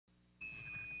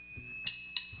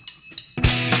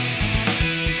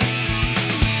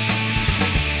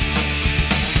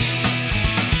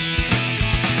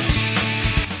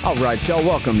All right, y'all,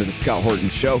 welcome to the Scott Horton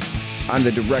Show. I'm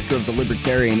the director of the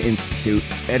Libertarian Institute,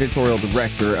 editorial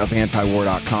director of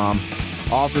antiwar.com,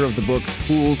 author of the book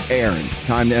Fool's Errand,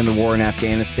 Time to End the War in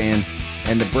Afghanistan,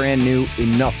 and the brand new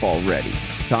Enough Already,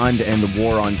 Time to End the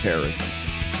War on Terrorism.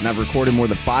 And I've recorded more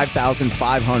than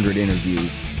 5,500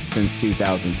 interviews since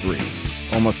 2003,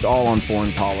 almost all on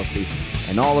foreign policy,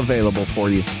 and all available for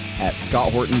you at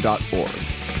scotthorton.org.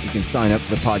 You can sign up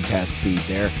for the podcast feed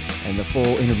there, and the full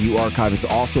interview archive is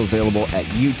also available at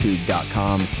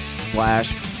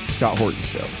youtube.com/Scott Horton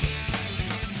Show.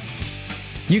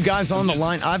 You guys on the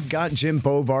line, I've got Jim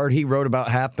Bovard. He wrote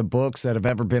about half the books that have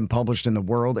ever been published in the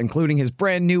world, including his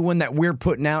brand new one that we're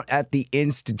putting out at the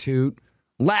Institute,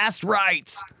 Last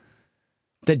Rites,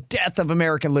 The Death of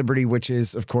American Liberty, which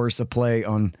is, of course, a play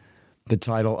on the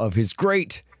title of his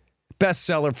great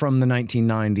bestseller from the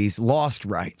 1990s, Lost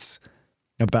Rights,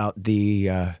 about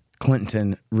the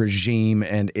Clinton regime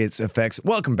and its effects.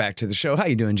 Welcome back to the show. How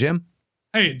you doing, Jim?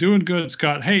 Hey, doing good,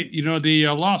 Scott. Hey, you know, the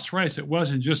Lost Rights, it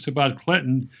wasn't just about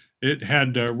Clinton. It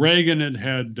had Reagan. It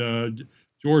had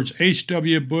George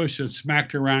H.W. Bush. It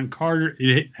smacked around Carter.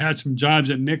 It had some jobs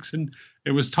at Nixon.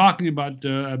 It was talking about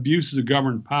abuses of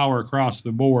government power across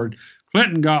the board.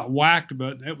 Clinton got whacked,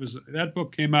 but that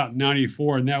book came out in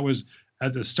 94, and that was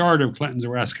at the start of Clinton's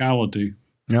rascality.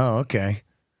 Oh, okay.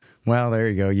 Well, there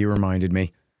you go. You reminded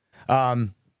me. But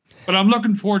I'm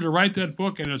looking forward to write that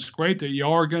book, and it's great that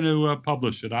y'all are going to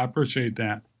publish it. I appreciate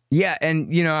that. Yeah,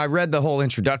 and, you know, I read the whole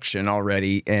introduction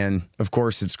already, and, of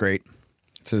course, it's great.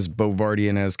 It's as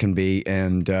Bovardian as can be,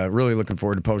 and really looking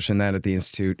forward to publishing that at the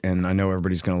Institute, and I know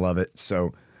everybody's going to love it.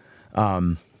 So,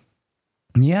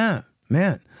 yeah,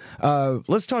 man.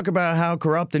 Let's talk about how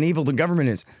corrupt and evil the government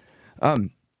is.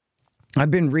 I've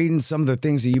been reading some of the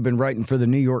things that you've been writing for the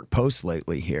New York Post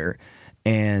lately here,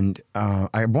 and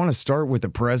I want to start with the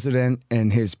president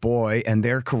and his boy and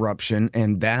their corruption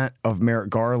and that of Merrick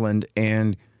Garland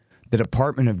and the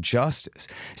Department of Justice.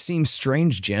 Seems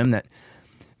strange, Jim, that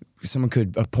someone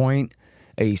could appoint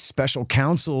a special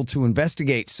counsel to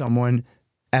investigate someone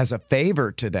as a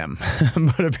favor to them,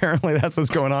 but apparently that's what's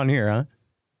going on here, huh?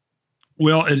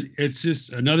 Well, it's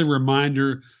just another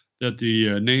reminder that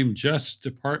the name Justice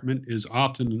Department is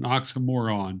often an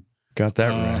oxymoron. Got that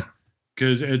right.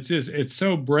 Because it's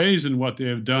so brazen what they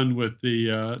have done with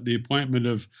the appointment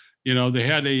of, you know, they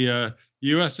had a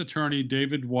U.S. Attorney,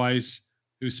 David Weiss,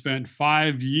 who spent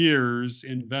 5 years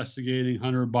investigating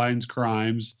Hunter Biden's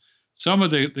crimes. Some of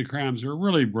the crimes are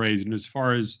really brazen, as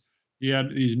far as he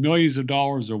had these millions of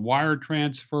dollars of wire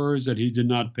transfers that he did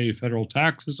not pay federal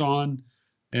taxes on.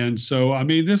 And so, I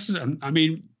mean,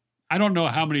 I don't know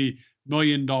how many $1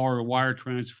 million wire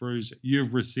transfers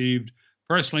you've received.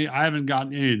 Personally, I haven't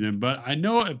gotten any of them, but I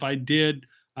know if I did,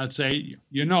 I'd say,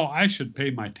 you know, I should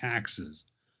pay my taxes.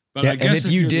 But yeah, I guess and if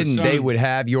you didn't, they would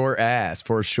have your ass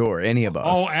for sure, any of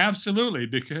us. Oh, absolutely,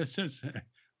 because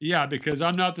because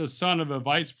I'm not the son of a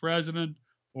vice president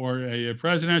or a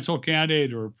presidential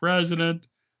candidate or a president.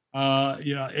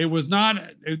 You know, there was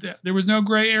no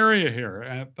gray area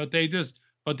here, but they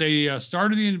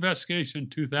started the investigation in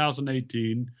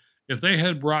 2018. If they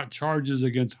had brought charges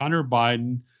against Hunter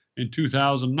Biden in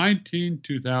 2019,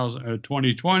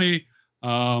 2020,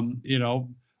 Joe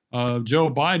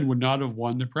Biden would not have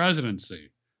won the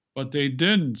presidency, but they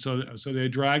didn't. So they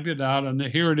dragged it out, and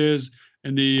here it is.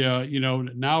 And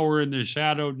now we're in the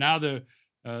shadow. Now the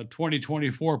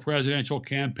 2024 presidential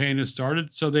campaign has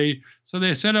started. So they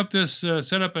set up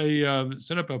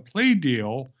a plea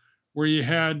deal where you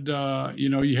had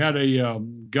a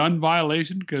gun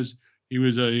violation because he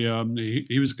was a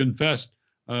confessed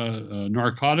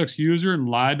narcotics user and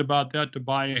lied about that to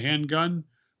buy a handgun,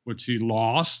 which he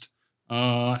lost.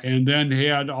 And then he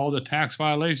had all the tax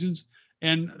violations.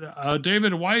 And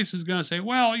David Weiss is going to say,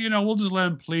 well, you know, we'll just let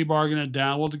him plea bargain it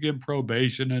down. We'll just give him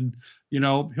probation, and, you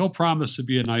know, he'll promise to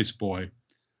be a nice boy.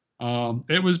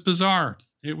 It was bizarre.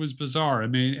 It was bizarre. I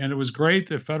mean, and it was great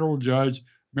that federal judge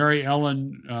Mary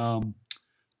Ellen, I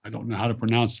don't know how to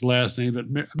pronounce the last name, but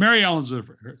Mary Ellen's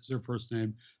her first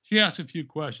name. She asked a few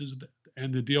questions,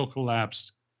 and the deal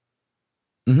collapsed.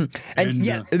 Mm-hmm. And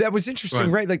yeah, that was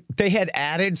interesting, right? Like they had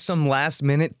added some last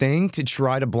minute thing to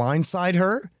try to blindside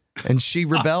her, and she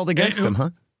rebelled against him, huh?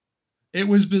 It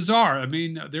was bizarre. I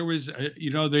mean, there was,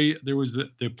 there was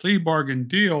the plea bargain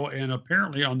deal, and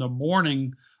apparently on the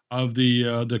morning of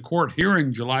the court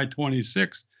hearing, July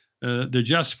 26th, the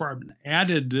Justice Department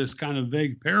added this kind of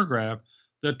vague paragraph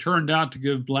that turned out to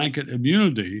give blanket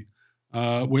immunity,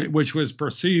 which was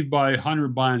perceived by Hunter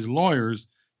Biden's lawyers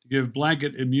to give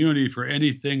blanket immunity for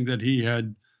anything that he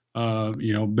had,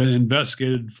 been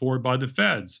investigated for by the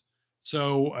feds.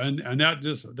 So, and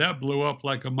that blew up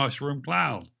like a mushroom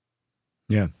cloud.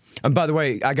 Yeah. And by the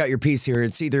way, I got your piece here.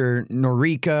 It's either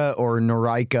Norika or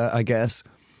Norika, I guess.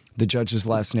 The judge's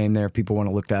last name there, if people want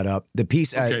to look that up. The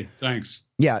piece Okay, thanks.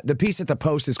 Yeah, the piece at the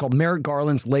Post is called Merrick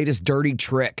Garland's Latest Dirty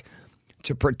Trick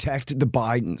to Protect the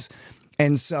Bidens.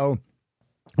 And so,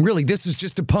 really, this is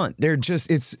just a punt.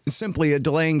 It's simply a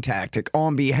delaying tactic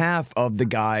on behalf of the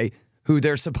guy who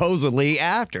they're supposedly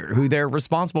after, who they're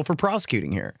responsible for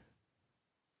prosecuting here.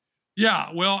 Yeah,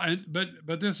 well,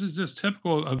 but this is just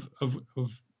typical of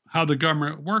how the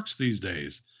government works these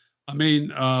days. I mean,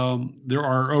 there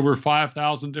are over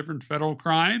 5,000 different federal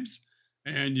crimes,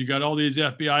 and you got all these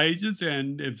FBI agents.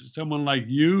 And if someone like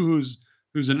you,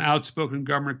 who's an outspoken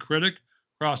government critic,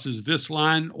 crosses this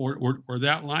line or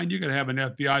that line, you could have an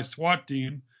FBI SWAT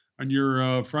team on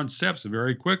your front steps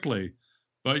very quickly.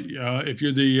 But if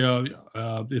you're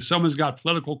if someone's got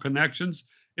political connections,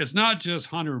 it's not just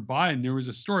Hunter Biden. There was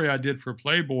a story I did for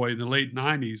Playboy in the late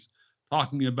 '90s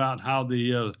talking about how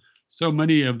so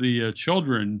many of the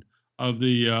children of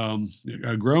the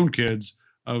grown kids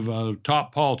of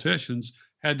top politicians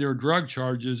had their drug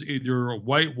charges either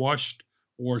whitewashed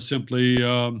or simply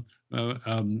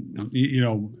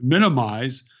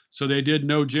minimized, so they did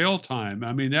no jail time.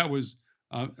 I mean, that was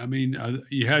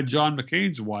you had John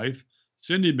McCain's wife,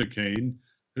 Cindy McCain,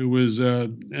 who was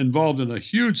involved in a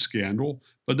huge scandal,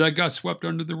 but that got swept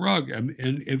under the rug. And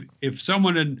if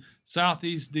someone in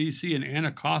Southeast D.C. and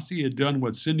Anacostia had done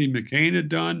what Cindy McCain had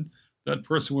done, that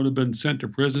person would have been sent to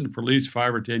prison for at least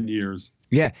 5 or 10 years.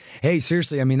 Yeah. Hey,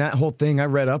 seriously, I mean, that whole thing, I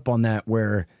read up on that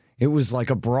where it was like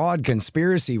a broad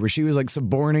conspiracy where she was like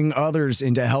suborning others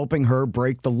into helping her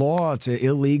break the law to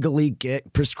illegally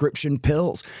get prescription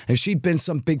pills. If she'd been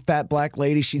some big fat black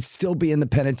lady, she'd still be in the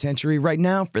penitentiary right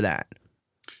now for that.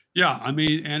 Yeah, I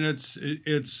mean, and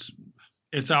it's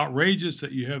outrageous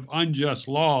that you have unjust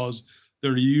laws that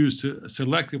are used to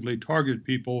selectively target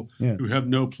people who have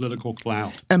no political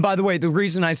clout. And by the way, the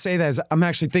reason I say that is I'm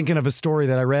actually thinking of a story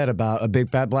that I read about a big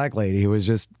fat black lady who was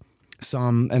just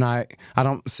and I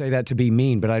don't say that to be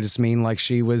mean, but I just mean like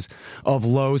she was of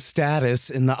low status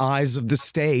in the eyes of the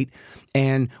state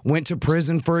and went to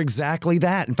prison for exactly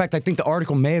that. In fact, I think the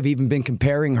article may have even been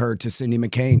comparing her to Cindy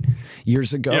McCain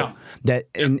years ago. Yeah.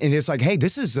 And it's like, hey,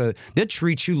 that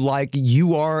treats you like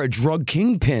you are a drug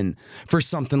kingpin for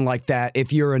something like that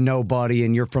if you're a nobody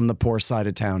and you're from the poor side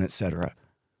of town, et cetera.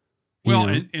 Well,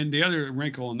 and the other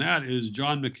wrinkle in that is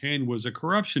John McCain was a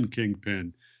corruption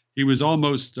kingpin. He was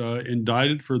almost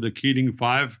indicted for the Keating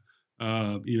Five,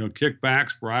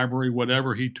 kickbacks, bribery,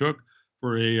 whatever he took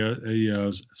for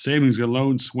a savings and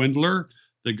loan swindler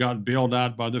that got bailed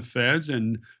out by the feds.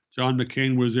 And John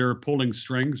McCain was there pulling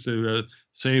strings to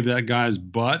save that guy's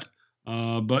butt.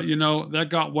 But, that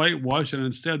got whitewashed. And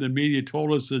instead, the media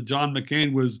told us that John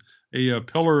McCain was a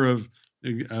pillar of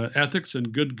ethics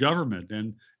and good government.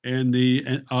 And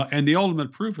the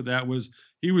ultimate proof of that was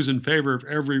he was in favor of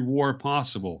every war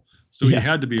possible. So he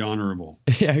had to be honorable.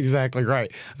 Yeah, exactly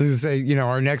right. I was going to say,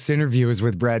 our next interview is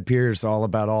with Brad Pierce, all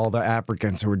about all the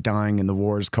Africans who were dying in the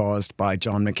wars caused by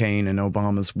John McCain and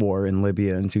Obama's war in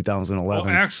Libya in 2011.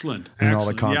 Oh, excellent. And all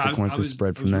the consequences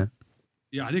spread from that.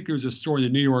 Yeah, I think there's a story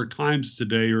in the New York Times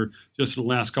today, or just in the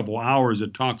last couple of hours,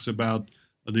 that talks about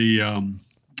the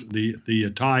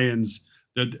tie-ins.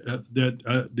 That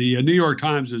the New York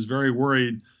Times is very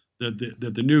worried that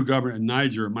the new government in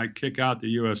Niger might kick out the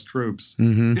U.S. troops.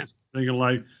 Mm-hmm. Thinking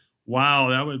like, wow,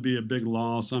 that would be a big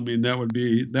loss. I mean, that would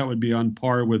be on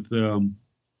par with.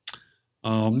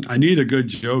 I need a good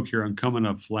joke here. I'm coming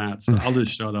up flat, so I'll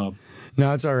just shut up.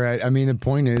 No, it's all right. I mean, the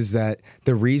point is that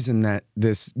the reason that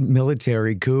this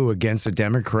military coup against a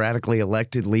democratically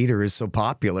elected leader is so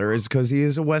popular is because he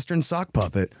is a Western sock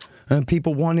puppet. And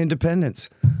people want independence.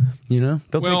 They'll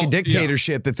take a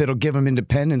dictatorship if it'll give them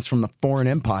independence from the foreign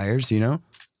empires.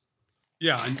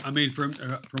 Yeah, I mean, from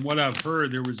what I've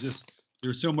heard,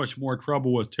 there's so much more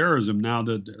trouble with terrorism now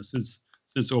that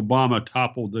since Obama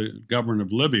toppled the government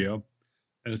of Libya,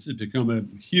 and it's become a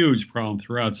huge problem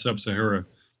throughout sub-Saharan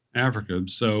Africa.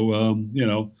 So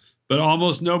but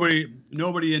almost nobody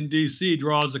in D.C.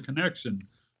 draws a connection.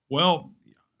 Well,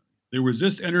 there was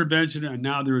this intervention, and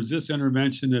now there is this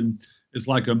intervention, and it's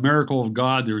like a miracle of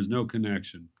God. There is no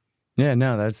connection. Yeah,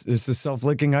 no, it's a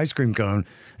self-licking ice cream cone.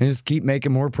 And just keep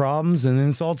making more problems, and then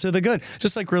it's all to the good.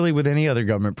 Just like really with any other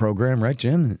government program, right,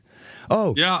 Jim?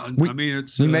 Oh, yeah. We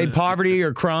made poverty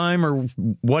or crime or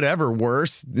whatever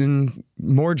worse, than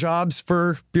more jobs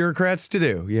for bureaucrats to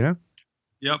do.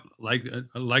 Yep,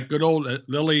 like good old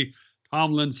Lily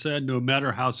Tomlin said, no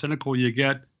matter how cynical you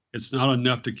get, it's not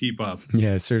enough to keep up.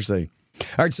 Yeah, seriously.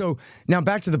 All right, so now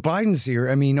back to the Bidens here.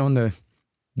 I mean, on the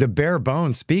bare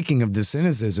bones, speaking of the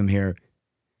cynicism here,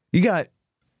 you got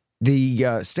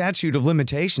the statute of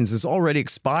limitations has already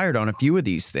expired on a few of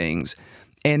these things.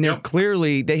 And they're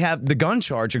clearly, they have the gun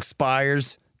charge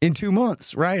expires in 2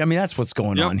 months, right? I mean, that's what's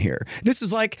going on here. This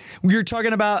is like you're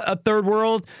talking about a third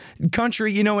world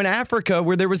country, you know, in Africa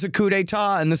where there was a coup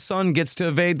d'etat and the son gets to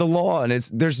evade the law. And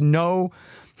there's no,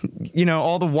 you know,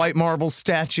 all the white marble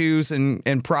statues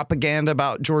and propaganda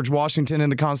about George Washington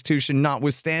and the Constitution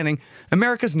notwithstanding,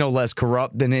 America's no less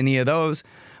corrupt than any of those.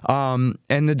 And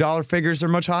the dollar figures are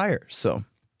much higher. So.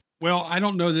 Well, I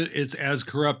don't know that it's as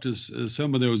corrupt as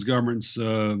some of those governments,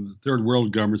 third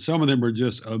world governments. Some of them are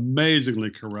just amazingly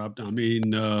corrupt. I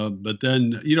mean, but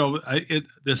then, you know,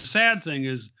 the sad thing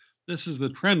is this is the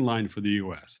trend line for the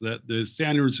U.S., that the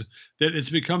standards, that it's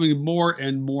becoming more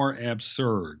and more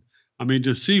absurd. I mean,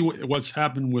 to see what's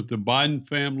happened with the Biden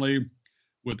family,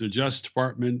 with the Justice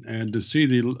Department, and to see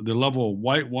the level of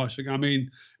whitewashing. I mean,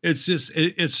 it's just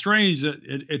it's strange that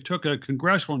it took a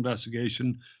congressional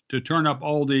investigation to turn up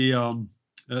all the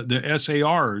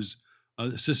SARs,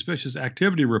 suspicious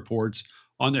activity reports,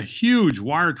 on the huge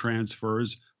wire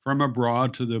transfers from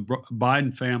abroad to the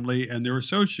Biden family and their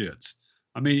associates.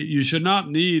 I mean, you should not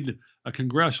need a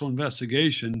congressional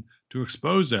investigation to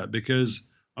expose that, because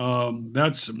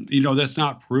that's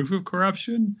not proof of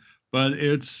corruption, but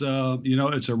it's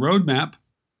it's a roadmap.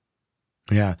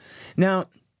 Yeah. Now,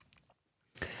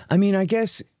 I mean, I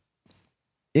guess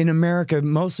in America,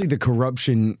 mostly the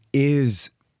corruption is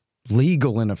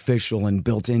legal and official and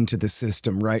built into the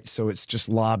system, right? So it's just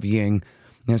lobbying,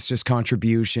 and it's just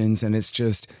contributions, and it's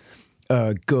just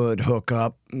a good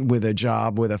hookup with a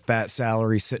job with a fat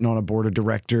salary sitting on a board of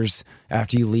directors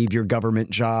after you leave your government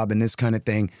job and this kind of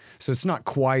thing. So it's not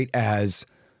quite as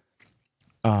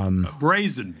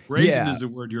brazen. Brazen is the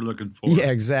word you're looking for. Yeah,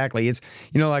 exactly. It's,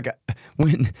 you know, like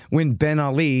when Ben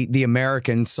Ali, the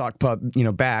American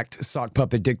backed sock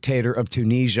puppet dictator of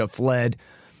Tunisia, fled.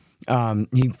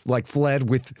 He fled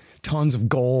with tons of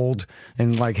gold,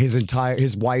 and like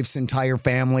his wife's entire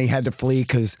family had to flee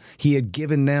because he had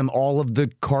given them all of the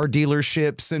car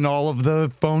dealerships and all of the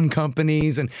phone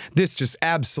companies, and this just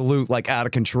absolute out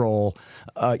of control,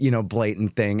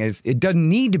 blatant thing. It doesn't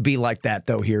need to be like that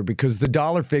though here, because the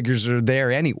dollar figures are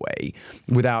there anyway,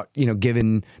 without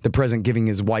giving the president giving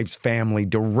his wife's family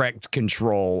direct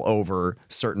control over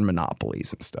certain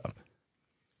monopolies and stuff.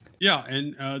 Yeah,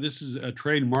 and this is a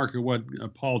trademark of what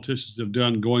politicians have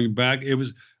done going back. It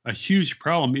was a huge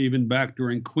problem even back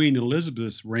during Queen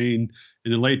Elizabeth's reign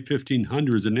in the late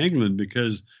 1500s in England,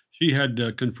 because she had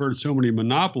conferred so many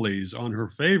monopolies on her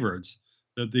favorites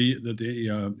that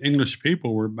the English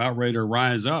people were about ready to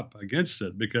rise up against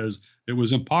it because it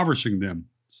was impoverishing them.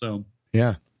 So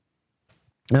yeah.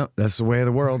 No, that's the way of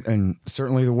the world, and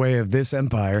certainly the way of this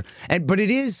empire. But it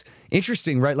is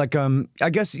interesting, right? I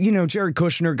guess, Jared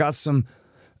Kushner got some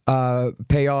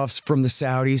payoffs from the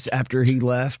Saudis after he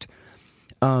left.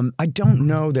 I don't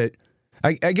know that.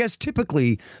 I guess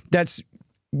typically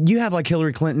you have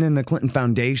Hillary Clinton and the Clinton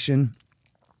Foundation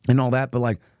and all that, but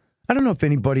I don't know if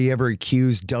anybody ever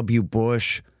accused W.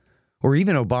 Bush or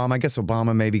even Obama. I guess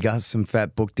Obama maybe got some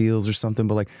fat book deals or something,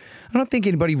 but I don't think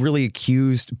anybody really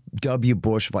accused W.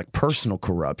 Bush of personal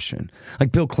corruption.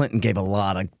 Bill Clinton gave a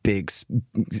lot of big,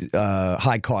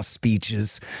 high cost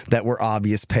speeches that were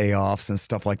obvious payoffs and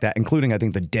stuff like that, including I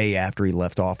think the day after he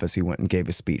left office, he went and gave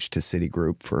a speech to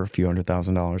Citigroup for a few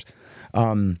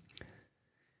 $100,000.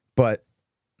 But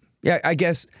yeah, I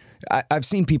guess I've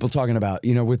seen people talking about,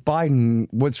 with Biden,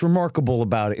 what's remarkable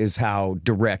about it is how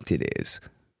direct it is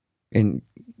in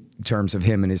terms of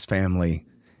him and his family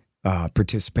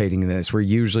participating in this, where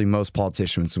usually most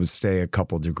politicians would stay a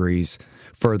couple degrees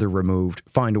further removed,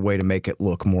 find a way to make it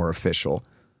look more official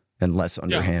and less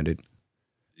underhanded.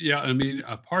 Yeah, I mean,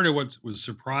 a part of what was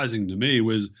surprising to me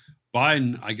was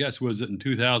Biden, I guess, was it in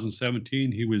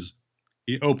 2017,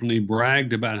 he openly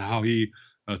bragged about how he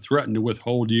threatened to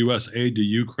withhold U.S. aid to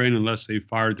Ukraine unless they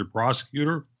fired the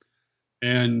prosecutor.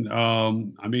 And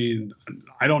I mean,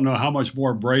 I don't know how much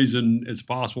more brazen it's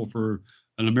possible for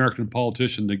an American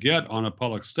politician to get on a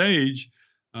public stage,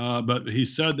 but he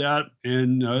said that,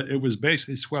 and it was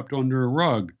basically swept under a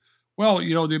rug. Well,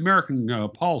 the American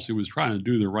policy was trying to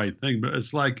do the right thing, but it's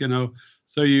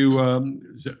so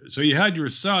you had your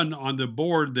son on the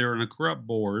board there, in a corrupt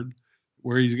board,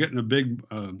 where he's getting a big,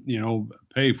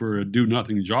 pay for a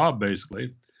do-nothing job,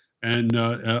 basically, and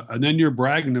then you're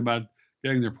bragging about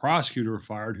getting the prosecutor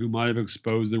fired who might have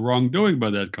exposed the wrongdoing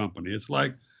by that company. It's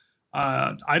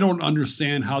I don't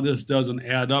understand how this doesn't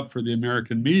add up for the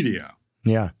American media.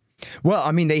 Yeah. Well,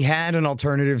 I mean, they had an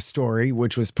alternative story,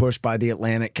 which was pushed by the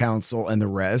Atlantic Council and the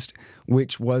rest,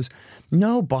 which was,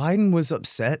 no, Biden was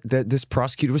upset that this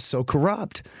prosecutor was so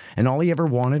corrupt. And all he ever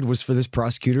wanted was for this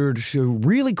prosecutor to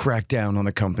really crack down on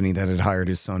the company that had hired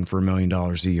his son for $1 million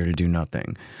a year to do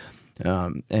nothing.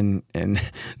 And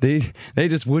they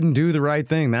just wouldn't do the right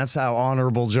thing. That's how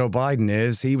honorable Joe Biden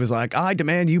is. He was like, I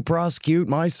demand you prosecute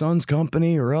my son's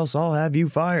company or else I'll have you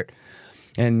fired.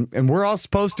 And we're all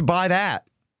supposed to buy that.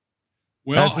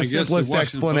 Well, that's the I guess simplest the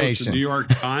Washington explanation. Post, the New York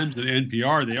Times, and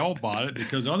NPR, they all bought it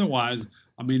because otherwise,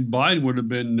 I mean, Biden would have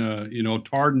been,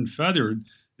 tarred and feathered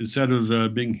instead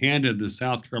of being handed the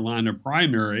South Carolina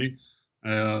primary,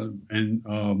 and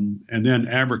then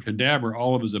abracadabra,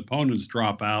 all of his opponents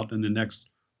drop out in the next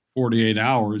 48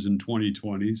 hours in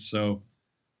 2020. So,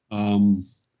 I mean,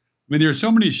 there are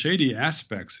so many shady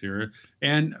aspects here,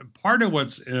 and part of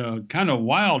what's kind of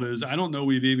wild is I don't know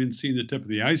we've even seen the tip of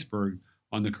the iceberg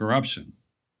on the corruption.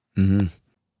 Mm-hmm.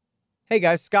 Hey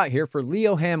guys, Scott here for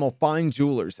Leo Hamill Fine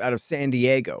Jewelers out of San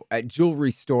Diego at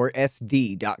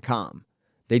jewelrystoresd.com.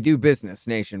 They do business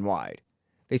nationwide.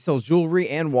 They sell jewelry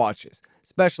and watches,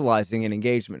 specializing in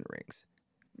engagement rings.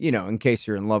 You know, in case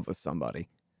you're in love with somebody.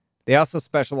 They also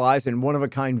specialize in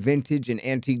one-of-a-kind vintage and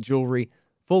antique jewelry,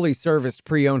 fully serviced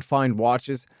pre-owned fine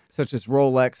watches, such as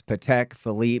Rolex, Patek,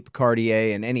 Philippe,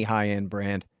 Cartier, and any high-end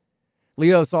brand.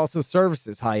 Leo's also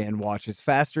services high-end watches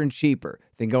faster and cheaper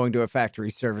than going to a factory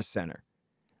service center.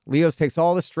 Leo's takes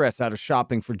all the stress out of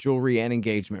shopping for jewelry and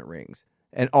engagement rings,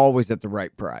 and always at the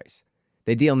right price.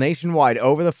 They deal nationwide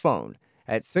over the phone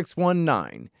at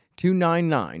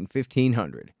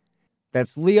 619-299-1500.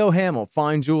 That's Leo Hamill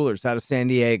Fine Jewelers out of San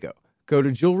Diego. Go to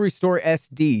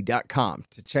jewelrystoresd.com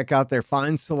to check out their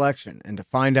fine selection and to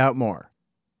find out more.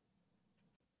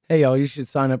 Hey, y'all, you should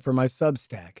sign up for my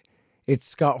Substack.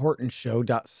 It's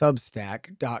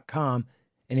scotthortonshow.substack.com.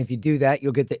 And if you do that,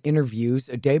 you'll get the interviews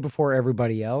a day before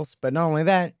everybody else. But not only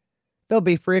that, they'll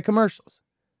be free of commercials.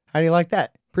 How do you like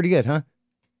that? Pretty good, huh?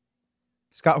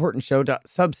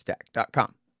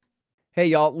 scotthortonshow.substack.com. Hey,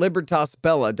 y'all,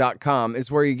 LibertasBella.com is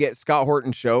where you get Scott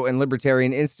Horton Show and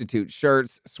Libertarian Institute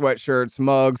shirts, sweatshirts,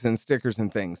 mugs, and stickers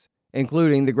and things,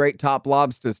 including the great Top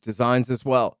Lobsters designs as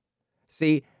well.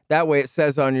 See, that way it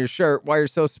says on your shirt why you're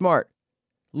so smart.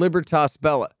 Libertas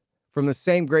Bella, from the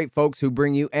same great folks who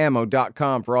bring you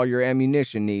ammo.com for all your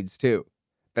ammunition needs, too.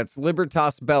 That's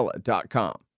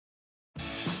libertasbella.com.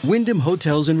 Wyndham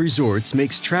Hotels and Resorts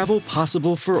makes travel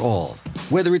possible for all.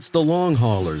 Whether it's the long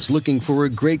haulers looking for a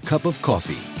great cup of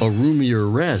coffee, a roomier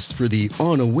rest for the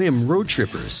on-a-whim road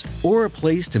trippers, or a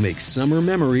place to make summer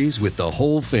memories with the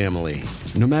whole family.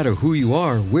 No matter who you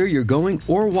are, where you're going,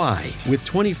 or why, with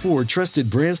 24 trusted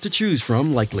brands to choose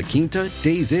from like La Quinta,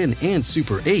 Days Inn, and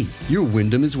Super 8, your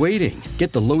Wyndham is waiting.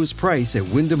 Get the lowest price at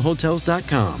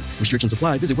wyndhamhotels.com. Restrictions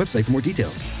apply. Visit website for more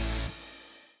details.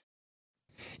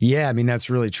 Yeah, I mean, that's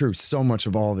really true. So much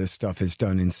of all this stuff is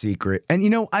done in secret. And, you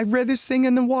know, I read this thing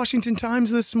in the Washington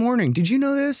Times this morning. Did you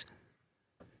know this?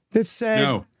 That said...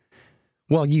 No.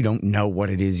 Well, you don't know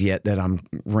what it is yet that I'm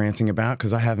ranting about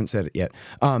because I haven't said it yet.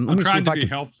 I'm trying to be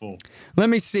helpful. Let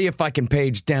me see if I can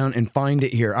page down and find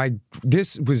it here.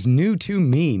 This was new to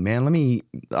me, man.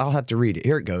 I'll have to read it.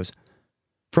 Here it goes.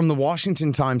 From the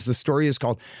Washington Times, the story is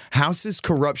called House's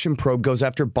Corruption Probe Goes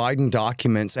After Biden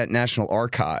Documents at National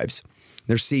Archives.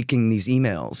 They're seeking these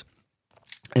emails.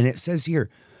 And it says here,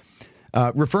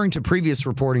 referring to previous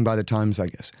reporting by the Times, I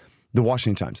guess, the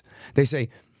Washington Times, they say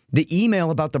the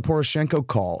email about the Poroshenko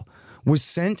call was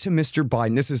sent to Mr.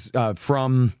 Biden. This is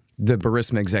from the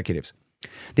Burisma executives.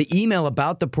 The email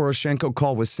about the Poroshenko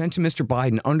call was sent to Mr.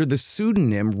 Biden under the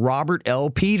pseudonym Robert L.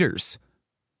 Peters.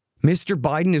 Mr.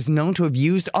 Biden is known to have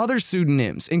used other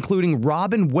pseudonyms, including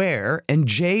Robin Ware and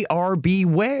J.R.B.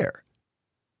 Ware.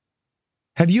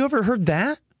 Have you ever heard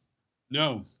that?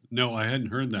 No, I hadn't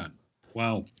heard that.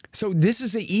 Wow. So this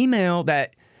is an email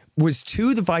that was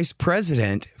to the vice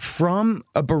president from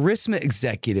a Burisma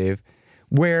executive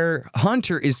where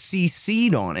Hunter is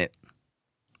CC'd on it.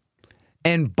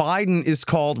 And Biden is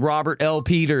called Robert L.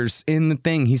 Peters in the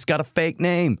thing. He's got a fake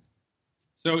name.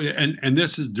 So, and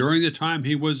this is during the time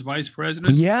he was vice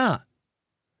president? Yeah.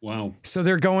 Wow. So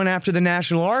they're going after the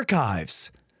National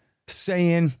Archives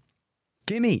saying,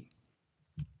 gimme.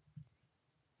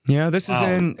 Yeah, this is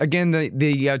in, again,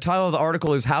 the title of the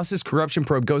article is House's Corruption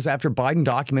Probe Goes After Biden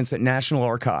Documents at National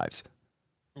Archives.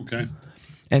 Okay.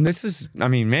 And this is, I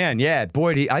mean, man, yeah,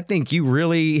 boy, I think you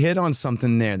really hit on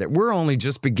something there that we're only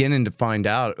just beginning to find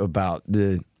out about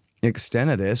the extent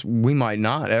of this. We might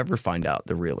not ever find out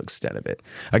the real extent of it.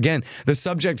 Again, the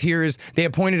subject here is they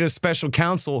appointed a special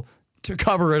counsel to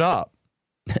cover it up,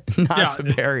 not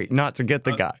to get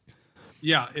the guy.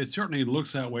 Yeah, it certainly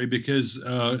looks that way because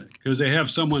they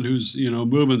have someone who's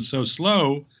moving so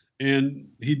slow, and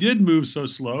he did move so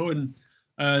slow, and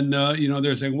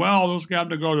they're saying, well, those got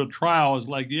to go to trial. It's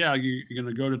like, yeah, you're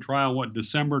going to go to trial what,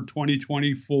 December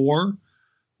 2024,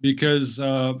 because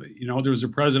there's a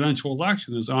presidential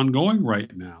election that's ongoing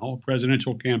right now,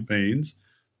 presidential campaigns.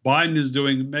 Biden is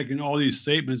making all these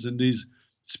statements and these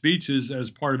speeches as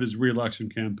part of his reelection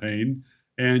campaign.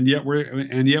 And yet we're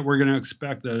going to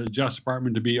expect the Justice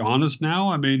Department to be honest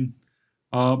now. I mean,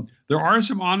 there are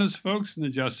some honest folks in the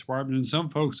Justice Department, and some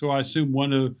folks who I assume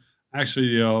want to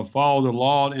actually follow the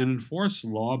law and enforce the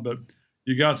law. But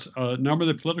you got a number of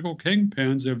the political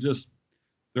kingpins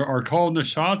they are calling the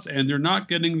shots, and they're not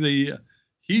getting the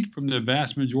heat from the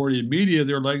vast majority of media.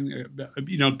 They're like,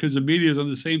 because the media is on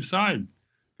the same side,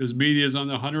 because media is on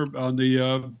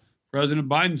the President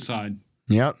Biden side.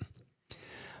 Yep.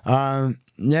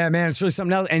 Yeah, man, it's really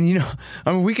something else. And,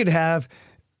 I mean, we could have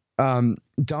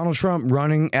Donald Trump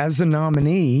running as the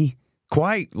nominee,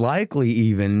 quite likely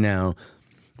even now,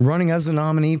 running as the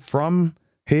nominee from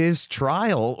his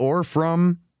trial or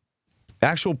from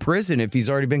actual prison if he's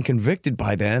already been convicted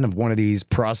by then of one of these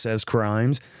process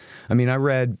crimes. I mean, I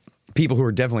read people who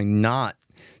are definitely not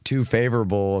too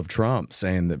favorable of Trump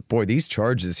saying that, boy, these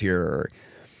charges here are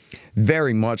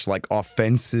very much like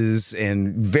offenses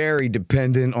and very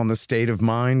dependent on the state of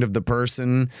mind of the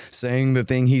person saying the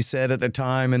thing he said at the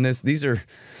time. And these are,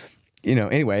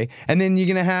 anyway. And then you're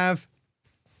going to have,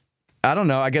 I don't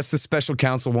know, I guess the special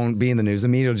counsel won't be in the news. The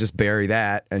media will just bury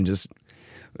that and just,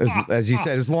 as you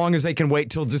said, as long as they can wait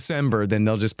till December, then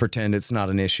they'll just pretend it's not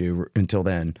an issue until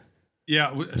then.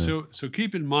 Yeah. So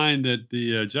keep in mind that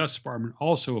the Justice Department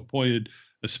also appointed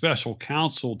a special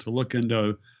counsel to look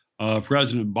into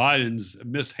President Biden's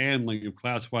mishandling of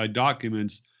classified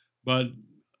documents, but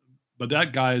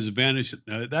that guy has vanished.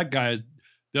 That guy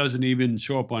doesn't even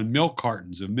show up on milk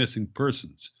cartons of missing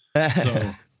persons.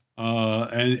 So,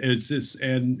 and it's just,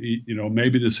 and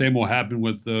maybe the same will happen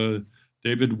with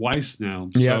David Weiss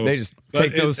now. Yeah, so, they just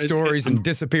take those stories and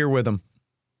disappear with them.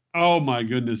 Oh my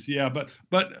goodness, yeah, but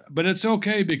it's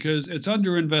okay because it's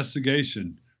under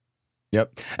investigation.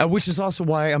 Yep, which is also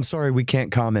why I'm sorry we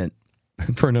can't comment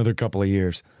for another couple of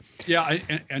years. Yeah,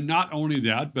 and not only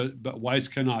that, but Weiss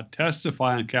cannot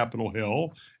testify on Capitol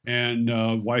Hill,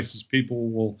 and Weiss's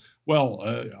people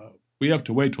we have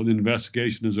to wait till the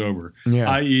investigation is over,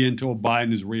 i.e. until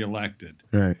Biden is reelected.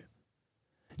 Right.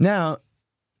 Now,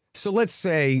 so let's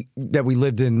say that we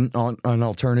lived in an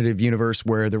alternative universe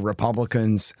where the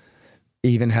Republicans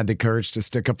even had the courage to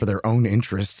stick up for their own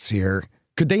interests here.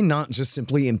 Could they not just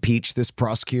simply impeach this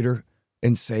prosecutor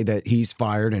and say that he's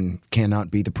fired and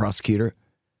cannot be the prosecutor?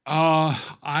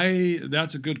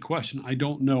 That's a good question. I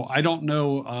don't know.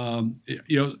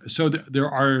 So there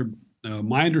are,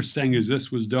 my understanding is this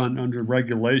was done under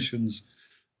regulations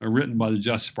written by the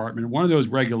Justice Department. One of those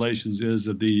regulations is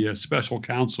that the special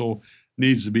counsel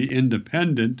needs to be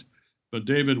independent, but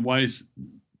David Weiss,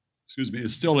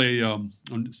 is still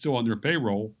still on their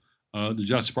payroll. The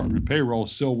Justice Department payroll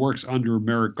still works under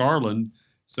Merrick Garland.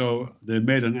 So they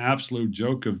made an absolute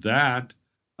joke of that.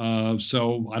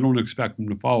 So I don't expect them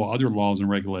to follow other laws and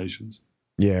regulations.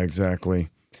 Yeah, exactly.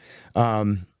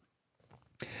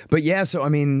 But yeah, so I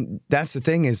mean, that's the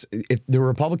thing is if the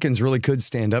Republicans really could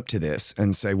stand up to this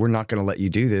and say, we're not going to let you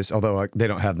do this, although they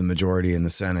don't have the majority in the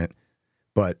Senate.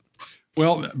 But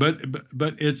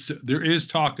there is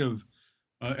talk of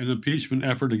an impeachment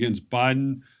effort against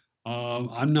Biden.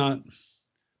 My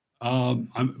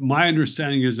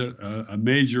understanding is that a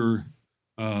major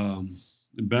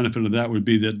benefit of that would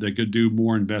be that they could do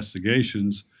more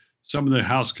investigations. Some of the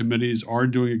House committees are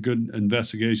doing good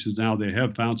investigations now. They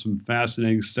have found some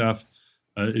fascinating stuff.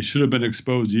 It should have been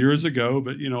exposed years ago,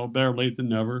 but better late than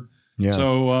never. Yeah.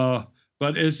 So,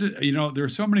 but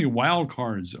there's so many wild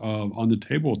cards on the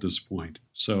table at this point.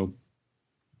 So,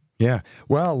 yeah.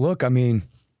 Well, look, I mean,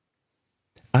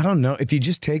 I don't know if you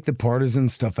just take the partisan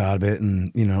stuff out of it,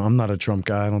 and I'm not a Trump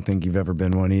guy. I don't think you've ever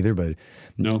been one either, but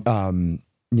no.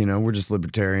 We're just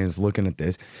libertarians looking at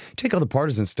this. Take all the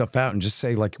partisan stuff out and just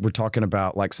say, like, we're talking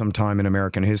about like some time in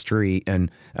American history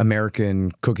and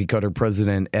American cookie cutter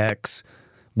President X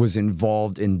was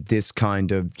involved in this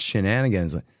kind of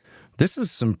shenanigans. This is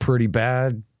some pretty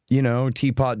bad,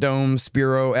 Teapot Dome,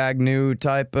 Spiro Agnew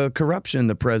type of corruption,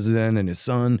 the president and his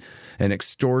son, and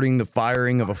extorting the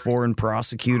firing of a foreign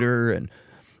prosecutor and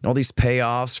all these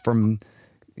payoffs from,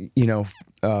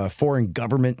 foreign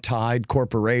government-tied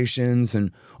corporations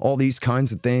and all these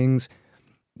kinds of things.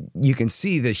 you can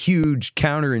see the huge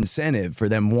counter incentive for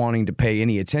them wanting to pay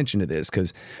any attention to this,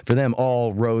 because for them,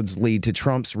 all roads lead to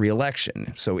Trump's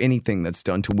reelection. So anything that's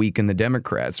done to weaken the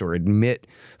Democrats or admit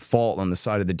fault on the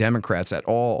side of the Democrats at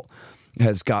all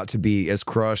has got to be as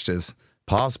crushed as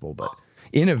possible. But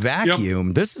in a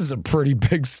vacuum, This is a pretty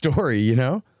big story, you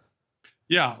know?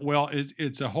 Yeah, well,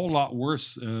 it's a whole lot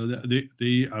worse.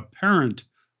 The apparent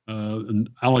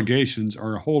allegations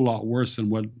are a whole lot worse than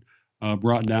what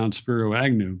brought down Spiro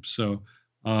Agnew. So,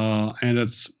 and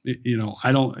it's,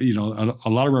 I don't, a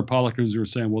lot of Republicans are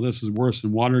saying, well, this is worse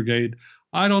than Watergate.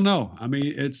 I don't know. I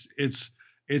mean,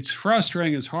 it's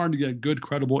frustrating. It's hard to get good,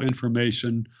 credible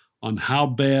information on how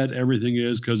bad everything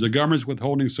is because the government's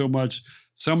withholding so much.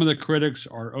 Some of the critics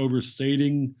are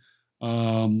overstating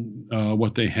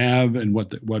what they have and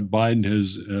what Biden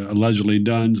has allegedly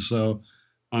done. So,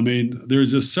 I mean,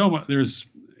 there's just so much.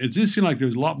 It just seems like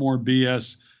there's a lot more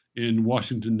BS in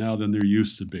Washington now than there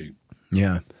used to be.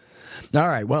 Yeah. All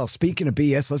right. Well, speaking of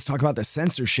BS, let's talk about the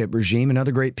censorship regime.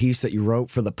 Another great piece that you wrote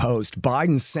for the Post.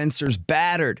 Biden censors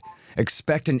battered.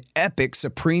 Expect an epic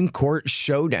Supreme Court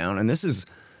showdown. And this is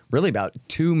really about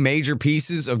two major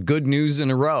pieces of good news in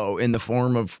a row in the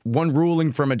form of one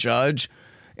ruling from a judge.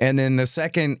 And then the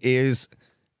second is,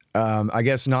 I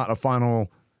guess, not a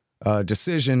final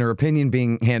decision or opinion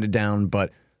being handed down,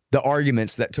 but the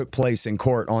arguments that took place in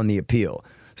court on the appeal.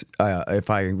 If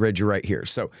I read you right here.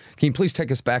 So can you please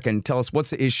take us back and tell us what's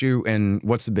the issue and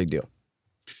what's the big deal?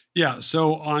 Yeah.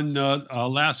 So on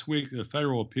last week, the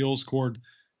Federal Appeals Court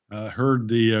heard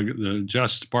the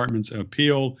Justice Department's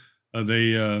appeal of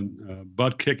a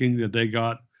butt kicking that they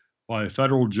got by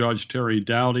federal judge Terry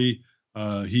Doughty.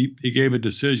 He gave a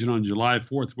decision on July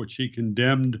 4th, which he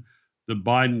condemned the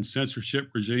Biden censorship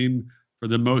regime for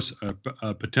the most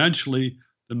potentially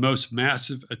the most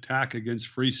massive attack against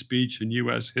free speech in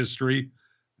U.S. history.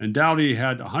 And Doughty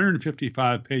had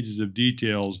 155 pages of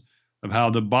details of how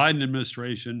the Biden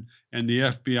administration and the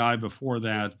FBI before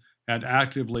that had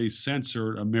actively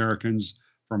censored Americans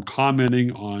from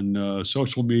commenting on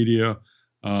social media,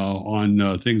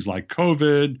 on things like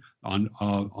COVID,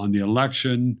 on the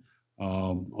election,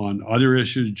 on other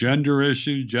issues, gender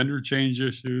change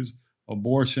issues,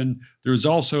 abortion. There's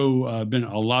also been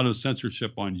a lot of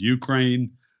censorship on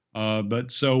Ukraine.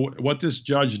 But so what this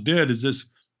judge did is this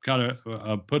kind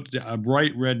of put a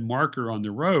bright red marker on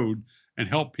the road and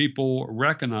help people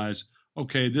recognize,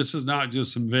 okay, this is not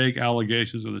just some vague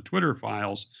allegations of the Twitter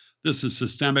files. This is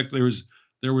systemic.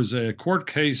 There was a court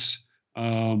case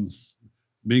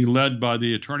being led by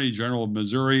the Attorney General of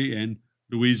Missouri and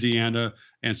Louisiana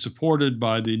and supported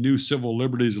by the New Civil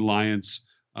Liberties Alliance,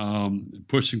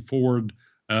 pushing forward,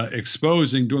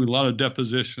 exposing, doing a lot of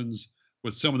depositions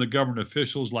with some of the government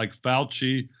officials like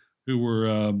Fauci, who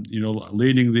were,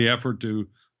 leading the effort to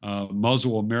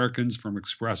muzzle Americans from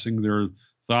expressing their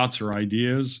thoughts or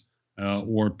ideas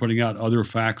or putting out other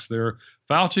facts there.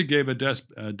 Fauci gave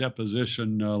a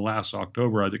deposition last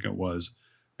October, I think it was,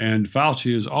 and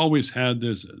Fauci has always had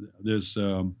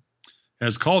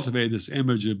has cultivated this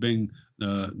image of being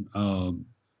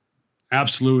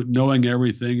absolute, knowing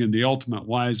everything, and the ultimate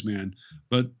wise man.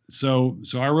 But so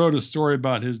I wrote a story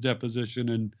about his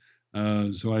deposition,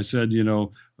 and so I said,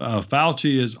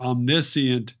 Fauci is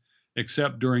omniscient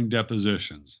except during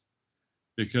depositions,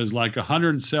 because like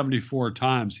 174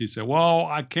 times he said, well,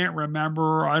 I can't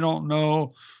remember, I don't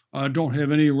know, I don't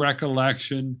have any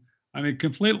recollection. I mean,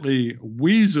 completely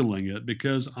weaseling it,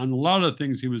 because on a lot of the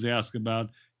things he was asked about,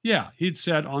 he'd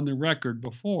said on the record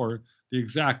before the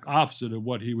exact opposite of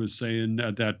what he was saying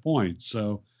at that point.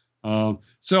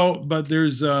 But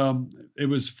there's, it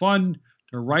was fun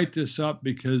to write this up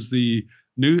because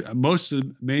most of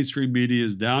the mainstream media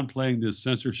is downplaying this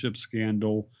censorship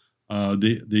scandal.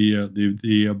 The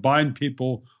Biden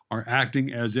people are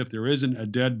acting as if there isn't a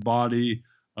dead body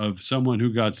of someone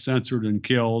who got censored and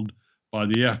killed by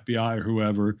the FBI or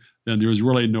whoever. Then there's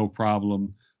really no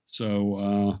problem.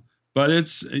 So, but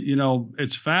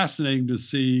it's fascinating to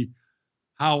see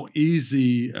how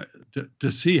easy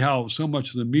to see how so much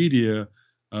of the media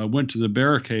went to the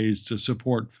barricades to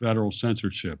support federal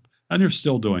censorship, and they're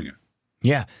still doing it.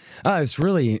 Yeah, it's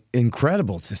really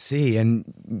incredible to see. And,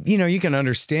 you can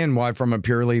understand why from a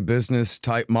purely business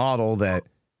type model that,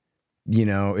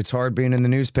 it's hard being in the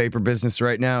newspaper business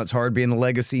right now. It's hard being the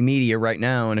legacy media right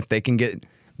now. And if they can get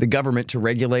the government to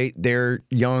regulate their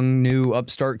young, new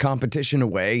upstart competition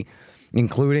away,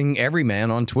 including every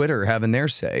man on Twitter having their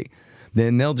say,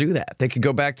 then they'll do that. They could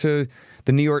go back to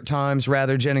the New York Times,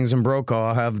 rather Jennings and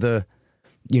Brokaw have the,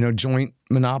 joint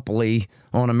monopoly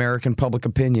on American public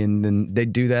opinion, then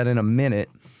they'd do that in a minute.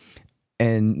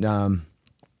 And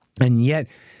yet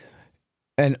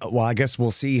And well, I guess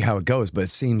we'll see how it goes, but it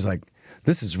seems like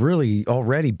this is really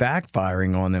already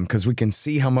backfiring on them because we can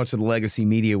see how much of the legacy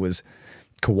media was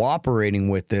cooperating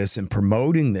with this and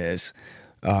promoting this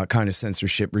kind of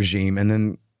censorship regime. And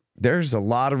then there's a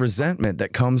lot of resentment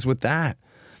that comes with that.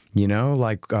 You know,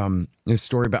 like this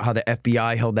story about how the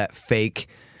FBI held that fake,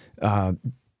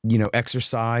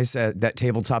 exercise, that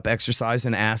tabletop exercise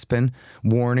in Aspen,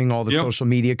 warning all the social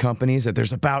media companies that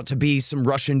there's about to be some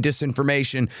Russian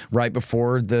disinformation right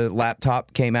before the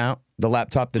laptop came out, the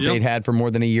laptop that they'd had for more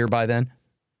than a year by then.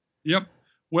 Yep.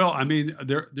 Well, I mean,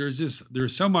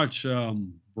 there's so much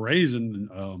brazen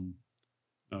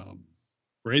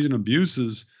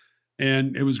abuses,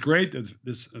 and it was great that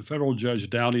this federal judge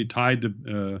Dowdy tied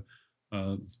the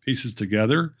pieces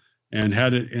together and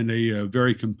had it in a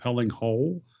very compelling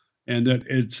whole, and that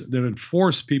it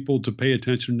forced people to pay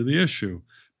attention to the issue.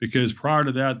 Because prior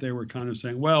to that, they were kind of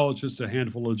saying, well, it's just a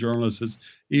handful of journalists, it's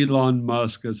Elon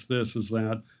Musk, it's this, it's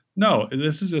that. No,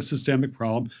 this is a systemic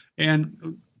problem.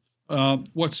 And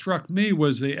what struck me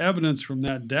was the evidence from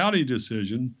that Dowdy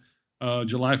decision,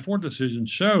 July 4th decision,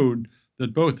 showed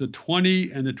that both the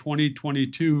 20 and the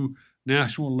 2022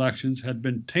 national elections had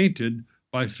been tainted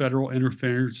by federal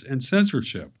interference and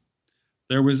censorship.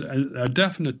 There was a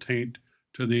definite taint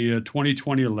to the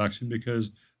 2020 election because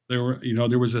there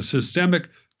was a systemic,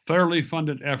 federally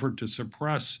funded effort to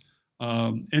suppress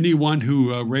anyone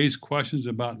who raised questions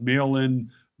about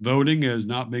mail-in voting as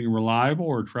not being reliable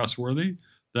or trustworthy.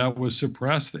 That was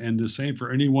suppressed, and the same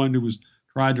for anyone who was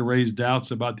tried to raise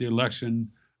doubts about the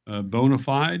election bona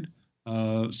fide.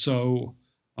 So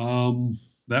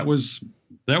that was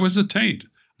a taint.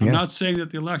 I'm not saying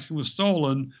that the election was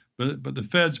stolen, but the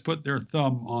feds put their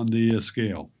thumb on the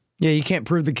scale. Yeah, you can't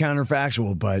prove the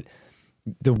counterfactual, but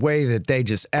the way that they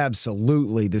just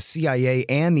absolutely, the CIA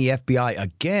and the FBI,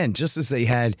 again, just as they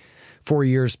had 4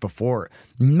 years before,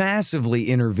 massively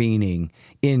intervening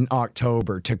in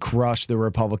October to crush the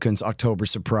Republicans' October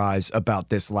surprise about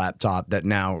this laptop that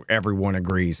now everyone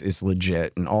agrees is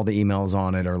legit, and all the emails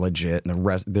on it are legit, and the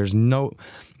rest, there's no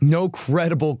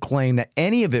credible claim that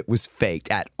any of it was faked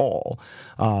at all.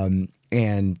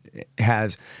 And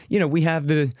has, we have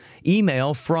the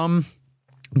email from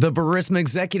the Burisma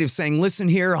executive saying, listen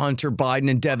here, Hunter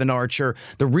Biden and Devin Archer,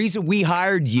 the reason we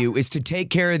hired you is to take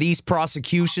care of these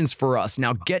prosecutions for us.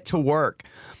 Now get to work.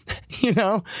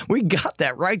 We got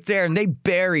that right there, and they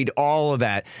buried all of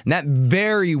that. And that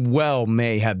very well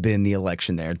may have been the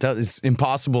election there. It's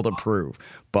impossible to prove,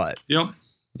 but it's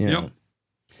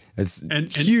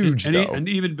huge, though. And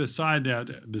even besides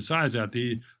that,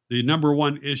 the number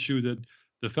one issue that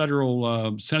the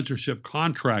federal censorship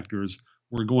contractors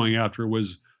were going after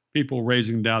was people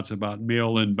raising doubts about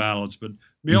mail-in ballots. But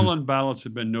mail-in ballots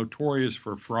have been notorious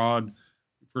for fraud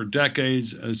for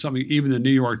decades. Something even the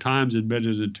New York Times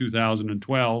admitted in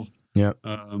 2012. Yeah.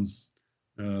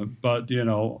 But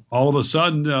all of a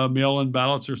sudden, mail-in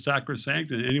ballots are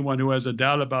sacrosanct, and anyone who has a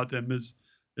doubt about them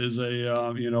is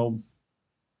a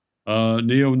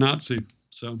neo-Nazi.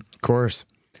 So of course.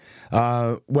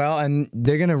 Well, and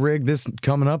they're going to rig this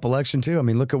coming up election too. I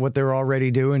mean, look at what they're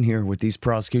already doing here with these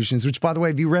prosecutions, which, by the way,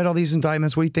 have you read all these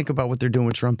indictments? What do you think about what they're doing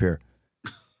with Trump here?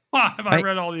 Have I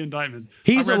read all the indictments?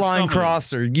 He's a line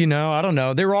crosser, I don't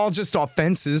know. They're all just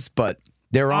offenses, but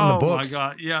they're on the books. Oh my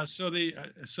God. Yeah.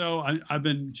 So I've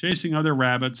been chasing other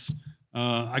rabbits.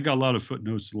 I got a lot of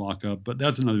footnotes to lock up, but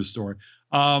that's another story.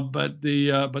 But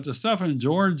the stuff in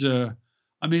Georgia,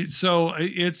 I mean, so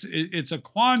it's a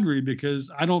quandary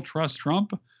because I don't trust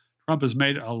Trump. Trump has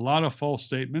made a lot of false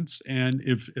statements, and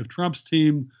if Trump's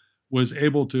team was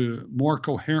able to more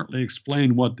coherently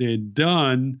explain what they had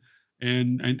done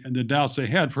and the doubts they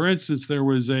had, for instance, there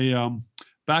was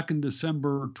back in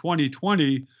December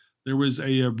 2020, there was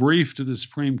a brief to the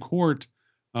Supreme Court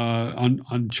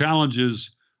on challenges,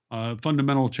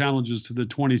 fundamental challenges to the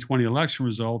 2020 election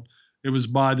result. It was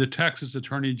by the Texas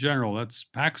Attorney General. That's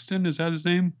Paxton. Is that his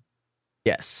name?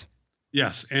 Yes.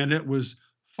 Yes. And it was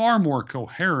far more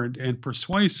coherent and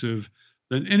persuasive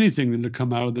than anything that had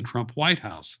come out of the Trump White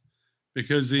House,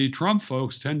 because the Trump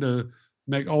folks tend to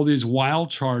make all these wild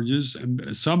charges,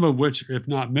 and some of which, if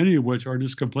not many of which, are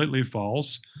just completely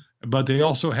false. But they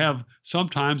also have,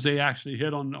 sometimes they actually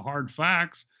hit on hard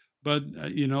facts, but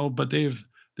they've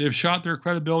shot their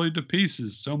credibility to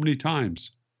pieces so many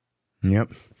times.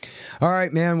 Yep. All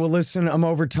right, man. Well, listen, I'm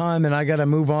over time and I got to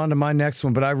move on to my next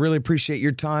one, but I really appreciate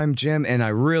your time, Jim, and I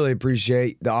really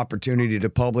appreciate the opportunity to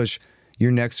publish your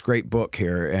next great book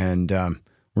here, and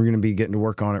we're going to be getting to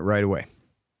work on it right away.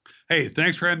 Hey,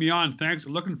 thanks for having me on. Thanks.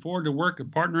 Looking forward to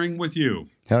partnering with you.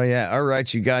 Hell yeah. All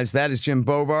right, you guys. That is Jim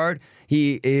Bovard.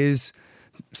 He is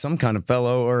some kind of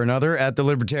fellow or another at the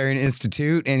Libertarian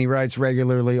Institute, and he writes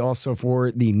regularly also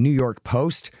for the New York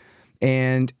Post.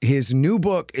 And his new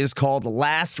book is called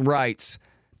Last Rights,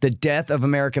 The Death of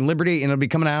American Liberty, and it'll be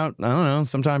coming out, I don't know,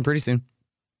 sometime pretty soon.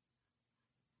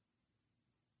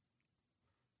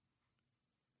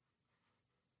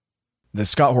 The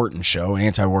Scott Horton Show,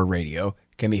 Anti-War Radio,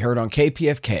 can be heard on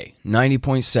KPFK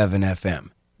 90.7 FM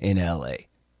in LA,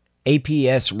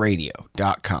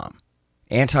 APSradio.com,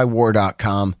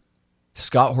 antiwar.com,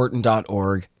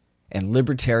 scotthorton.org, and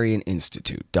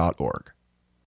libertarianinstitute.org.